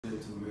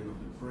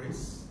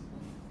press.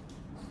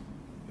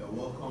 You are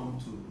welcome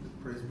to the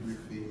press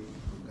briefing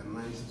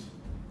organized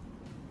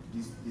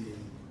this day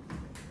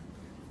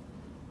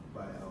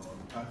by our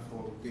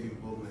platform Get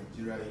Involved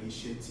Nigeria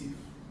initiative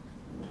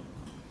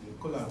in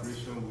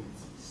collaboration with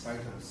Sight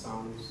and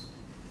Sounds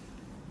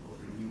of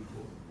Renewed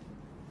Hope.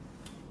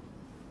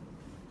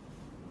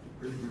 The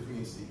press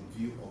briefing is in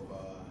view of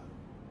our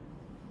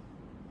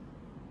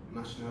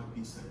National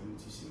Peace and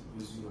Unity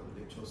Symposium and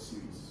Lecture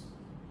Series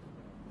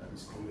that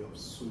is coming up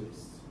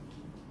soonest.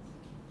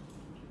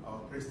 Our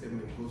press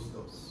statement goes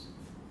thus.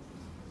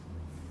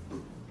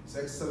 His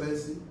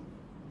Excellency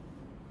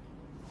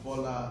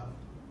Bola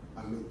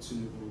Ahmed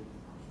Tinubu,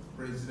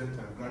 President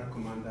and Grand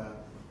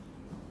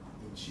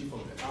Commander-in-Chief of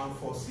the Armed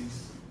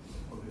Forces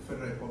of the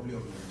Federal Republic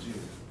of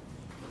Nigeria.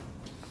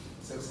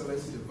 His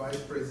Excellency the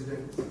Vice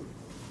President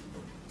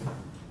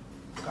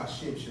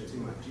Kashim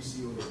Shettima,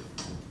 GCOA.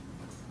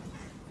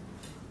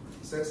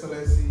 His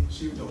Excellency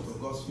Chief Dr.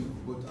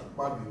 Godswill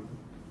Akpabio,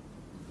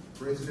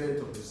 President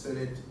of the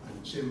Senate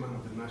and Chairman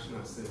of the National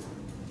Assembly.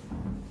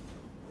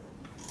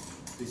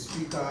 The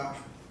Speaker,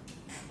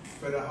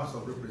 Federal House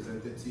of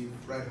Representatives,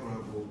 Right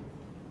Honorable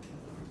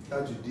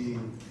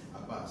Tajuddin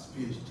Abbas,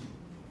 PhD.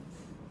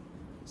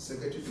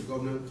 Secretary to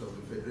Government of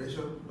the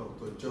Federation,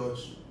 Dr.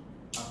 George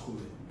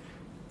Akume.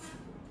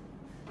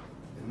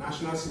 The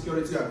National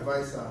Security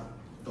Advisor,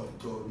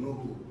 Dr.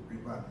 Nuhu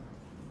Ribad.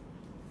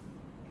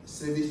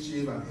 Service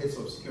Chief and Heads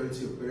of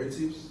Security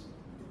Operatives,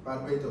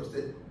 Department of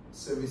State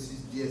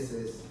Services,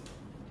 DSS,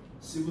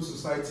 civil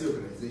society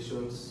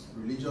organizations,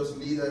 religious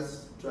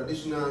leaders,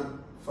 traditional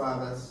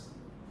fathers,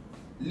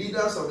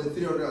 leaders of the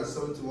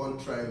 371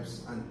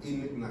 tribes and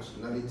ethnic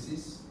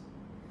nationalities,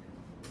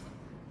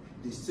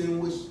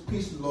 distinguished,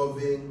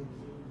 peace-loving,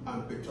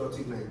 and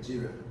patriotic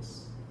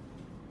Nigerians,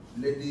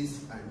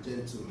 ladies and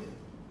gentlemen.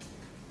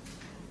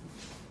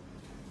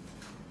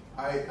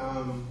 I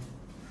am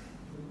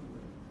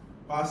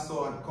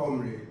Pastor and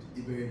Comrade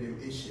Iberedem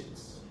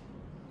Eshiet,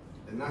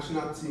 the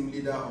national team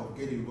leader of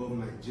Get Involved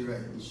Nigeria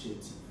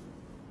initiative.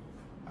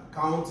 I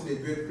count it a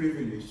great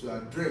privilege to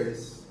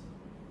address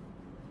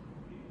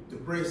the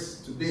press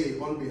today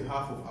on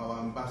behalf of our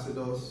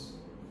ambassadors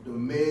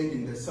domained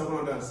in the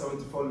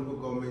 774 local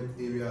government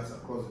areas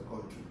across the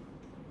country,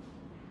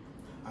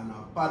 and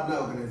our partner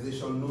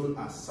organization known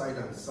as Sight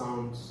and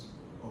Sounds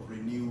of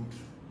Renewed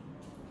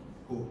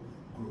Hope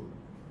Group.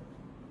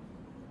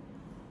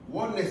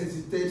 What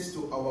necessitates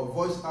to our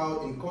voice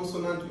out in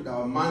consonant with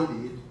our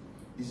mandate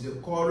is the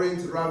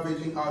current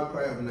ravaging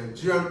outcry of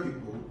Nigerian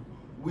people,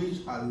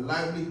 which are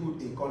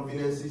livelihood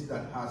inconveniences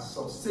that has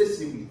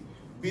successively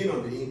been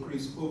on the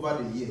increase over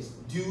the years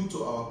due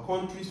to our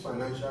country's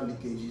financial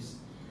leakages,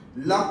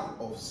 lack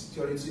of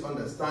security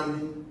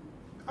understanding,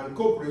 and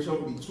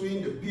cooperation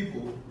between the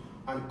people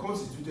and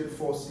constituted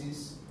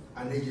forces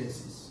and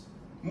agencies.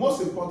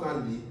 Most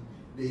importantly,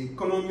 the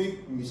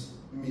economic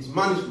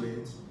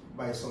mismanagement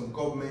by some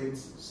government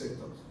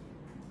sectors.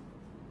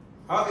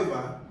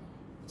 However,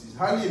 it is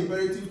highly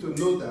imperative to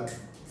note that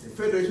the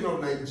Federation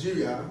of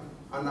Nigeria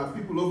and our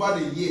people over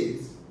the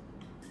years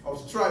of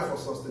strive for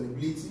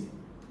sustainability,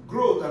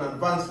 growth and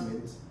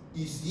advancement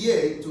is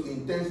here to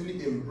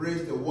intensely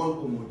embrace the one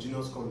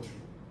homogeneous country.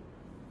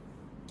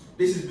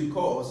 This is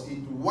because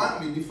its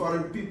widely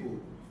differing people,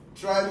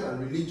 tribes and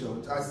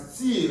religions are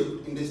still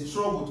in the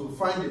struggle to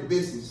find a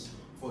basis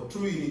for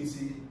true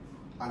unity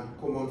and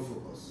common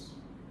focus.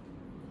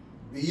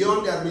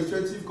 Beyond the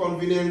administrative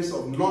convenience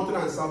of northern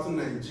and southern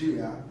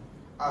Nigeria,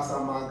 as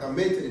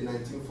amalgamated in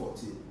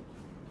 1914,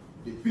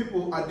 the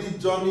people at this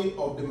journey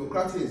of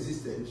democratic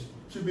existence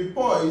should be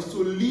poised to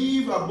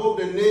live above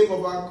the name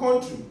of our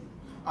country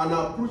and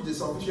approach the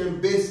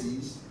sufficient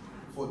basis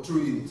for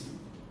true unity,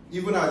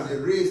 even as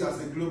a race, as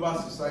a global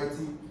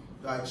society,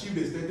 to achieve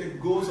the stated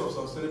goals of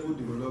sustainable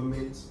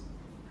development,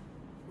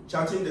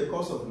 charting the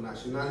course of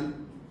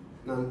nationalism,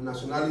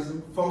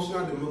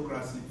 functional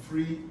democracy,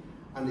 free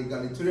and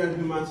egalitarian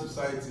human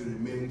society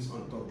remains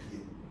on top here.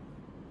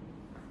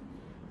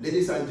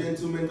 Ladies and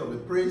gentlemen of the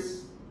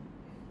press,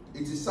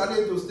 it is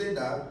saddening to state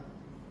that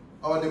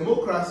our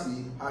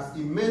democracy has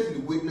immensely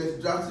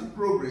witnessed drastic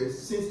progress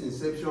since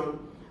inception,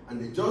 and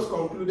the just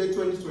concluded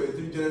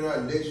 2023 general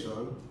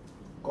election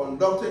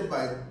conducted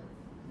by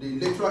the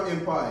Electoral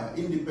Empire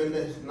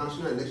Independent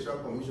National Electoral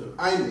Commission,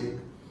 INEC,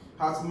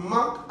 has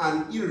marked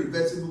an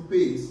irreversible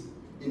pace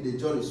in the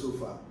journey so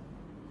far.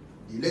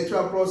 The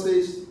electoral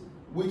process,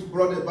 which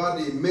brought about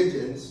the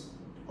emergence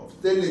of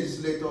state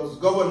legislators,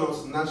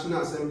 governors,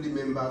 National Assembly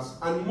members,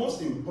 and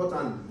most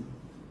importantly,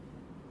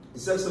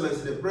 His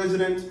Excellency the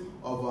President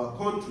of our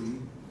country,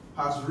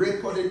 has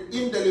recorded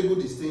indelible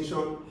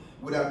distinction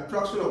with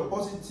attraction of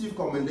positive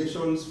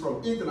commendations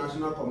from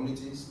international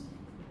communities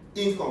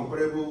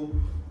incomparable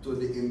to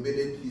the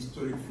embedded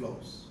historic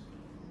flaws.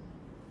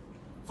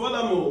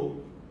 Furthermore,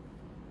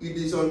 it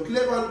is on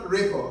clear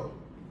record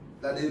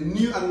that the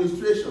new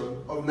administration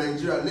of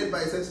Nigeria, led by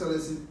His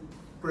Excellency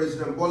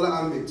President Bola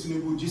Ahmed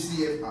Tinubu,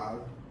 GCFR,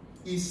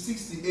 is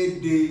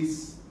 68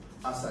 days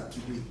as at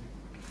today.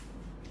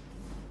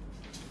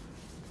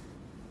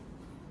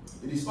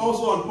 It is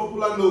also on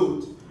popular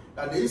note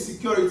that the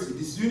insecurity,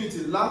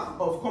 disunity, lack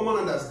of common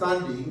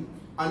understanding,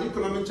 and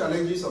economic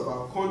challenges of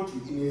our country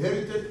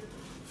inherited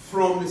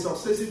from the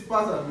successive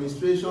past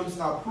administrations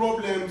are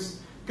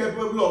problems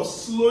capable of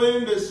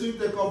slowing the swift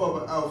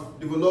takeoff of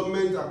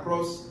development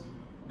across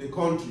the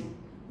country,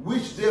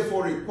 which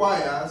therefore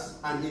requires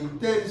an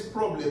intense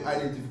problem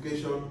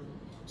identification,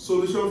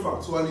 solution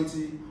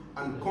factuality,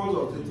 and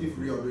consultative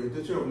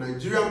reorientation of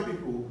Nigerian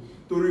people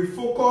to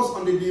refocus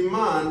on the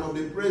demand of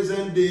the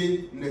present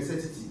day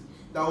necessity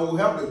that will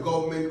help the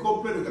government,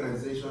 corporate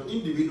organizations,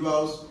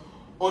 individuals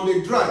on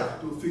the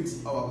drive to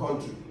fix our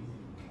country.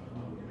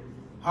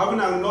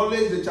 Having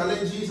acknowledged the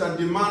challenges and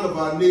demand of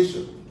our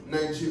nation,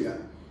 Nigeria,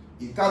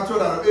 he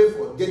captured our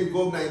effort, Get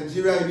Involved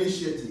Nigeria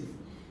initiative,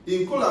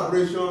 in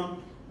collaboration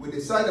with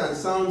the Sight and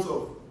Sounds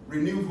of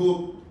Renewed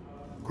Hope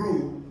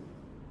group,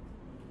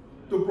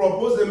 to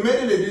propose the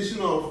maiden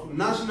edition of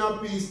National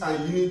Peace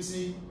and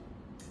Unity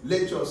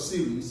Lecture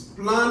Series,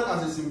 planned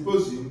as a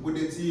symposium with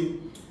the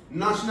theme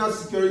National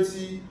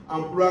Security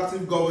and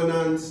Proactive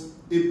Governance,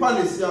 a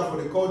panacea for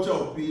the culture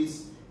of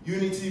peace,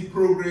 unity,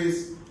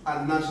 progress,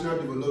 and national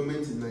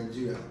development in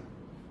Nigeria.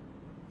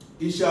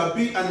 It shall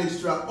be an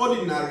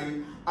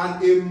extraordinary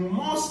and a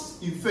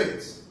must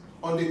effect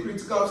on the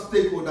critical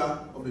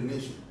stakeholders of the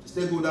nation.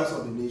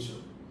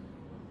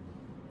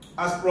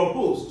 As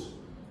proposed,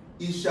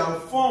 it shall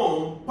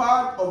form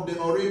part of the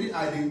already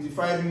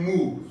identified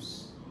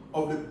moves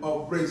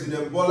of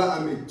President Bola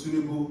Ahmed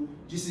Tinubu,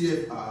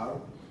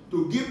 GCFR,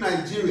 to give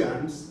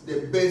Nigerians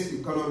the best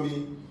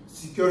economy,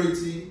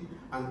 security,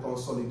 and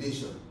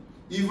consolidation,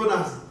 even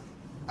as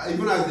they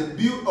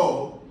build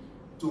up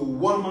to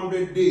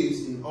 100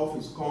 days in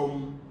office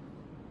come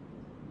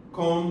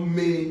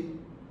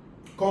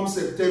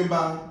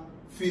September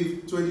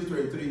 5th,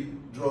 2023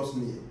 draws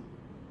near.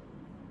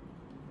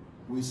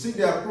 We seek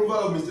the approval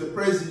of Mr.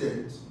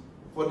 President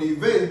for the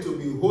event to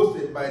be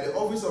hosted by the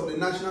Office of the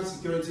National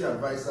Security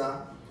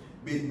Advisor,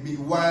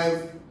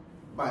 midwife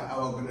by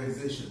our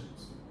organizations.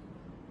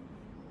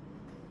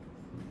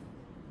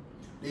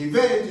 The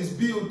event is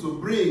built to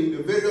bring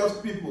the various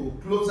people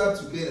closer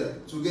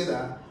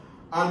together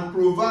and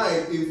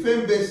provide a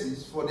firm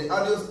basis for the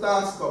arduous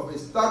task of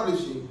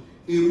establishing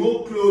a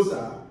more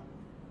closer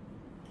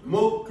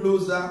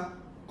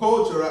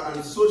cultural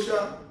and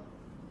social,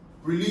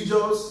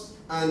 religious,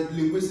 and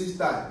linguistic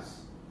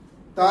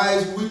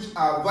ties which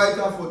are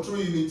vital for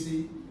true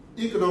unity,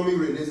 economic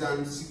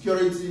renaissance,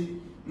 security,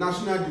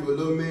 national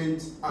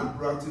development, and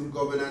proactive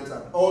governance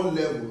at all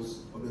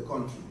levels of the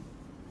country.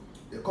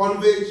 The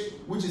convocation,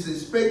 which is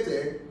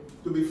expected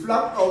to be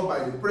flagged out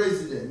by the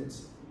President,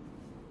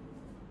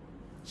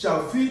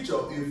 shall feature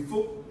a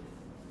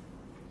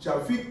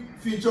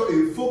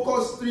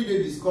focused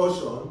 3-day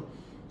discussion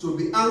to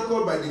be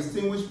anchored by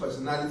distinguished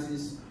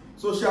personalities,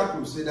 social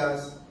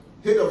crusaders,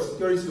 head of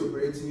security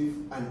operative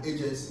and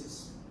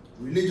agencies,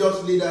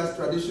 religious leaders,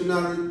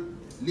 traditional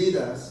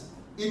leaders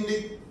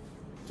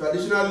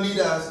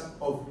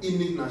of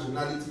ethnic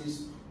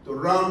nationalities, to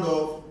round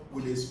off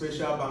with a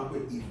special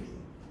banquet evening.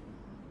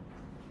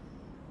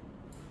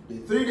 The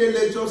 3-day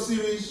lecture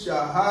series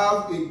shall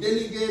have a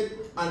delegate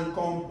and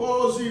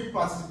compulsory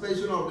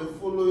participation of the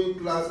following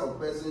class of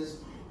persons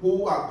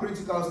who are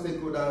critical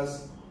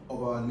stakeholders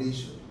of our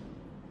nation: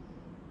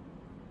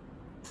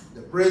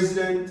 the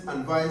President,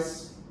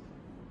 Vice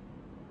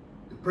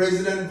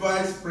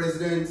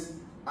President,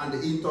 and the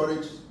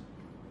entourage,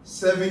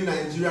 7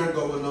 Nigerian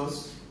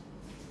governors,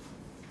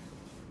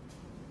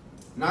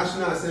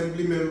 National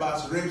Assembly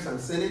members, reps and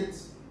Senate,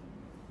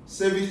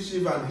 service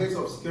chief and heads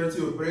of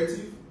security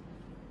operative,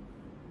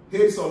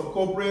 heads of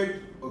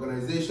corporate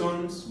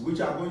organizations which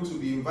are going to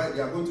be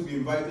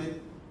invited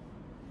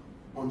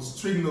on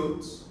strict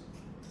notes,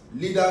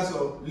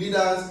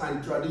 leaders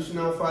and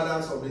traditional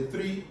fathers of the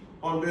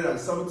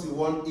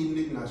 371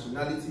 ethnic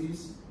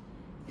nationalities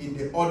in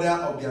the order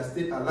of their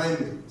state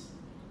alignment,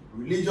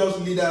 religious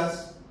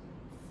leaders,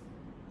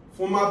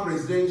 former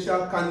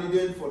presidential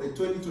candidate for the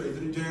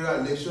 2023 general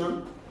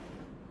election,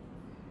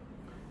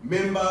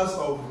 members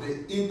of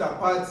the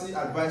Inter-Party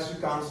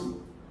Advisory Council,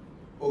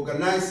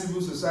 organized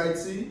civil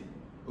society,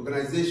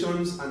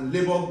 organizations and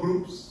labor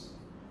groups,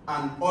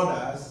 and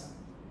others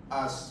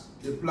as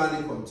the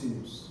planning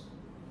continues.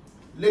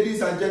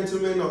 Ladies and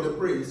gentlemen of the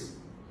press,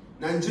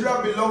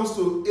 Nigeria belongs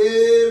to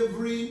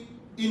every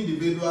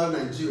individual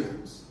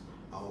Nigerians,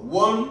 and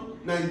one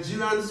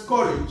Nigerian's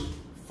courage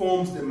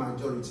forms the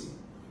majority.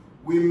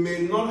 We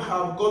may not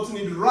have gotten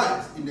it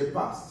right in the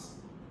past,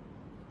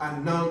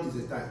 and now is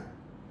the time.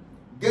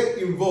 Get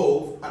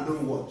involved and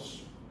don't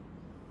watch.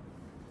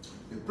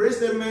 The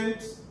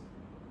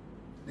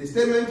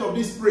statement of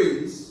this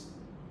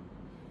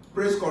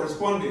press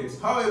correspondence,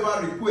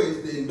 however,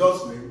 requests the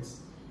endorsement,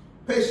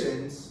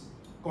 patience,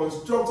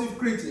 constructive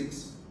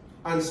critics,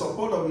 and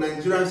support of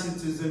Nigerian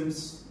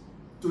citizens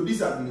to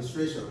this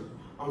administration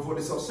and for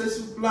the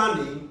successful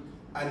planning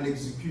and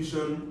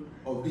execution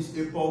of this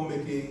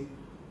epoch-making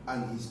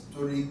and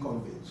historic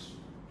convention.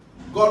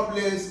 God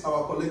bless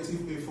our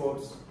collective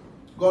efforts.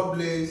 God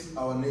bless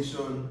our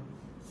nation.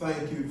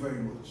 Thank you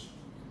very much.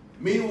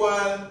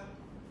 Meanwhile,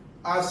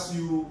 as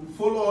you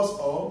follow us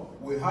all,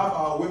 we have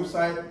our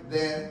website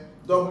there,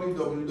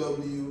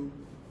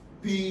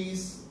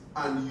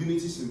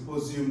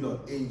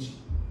 www.peaceandunitysymposium.ng.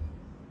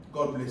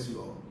 God bless you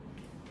all.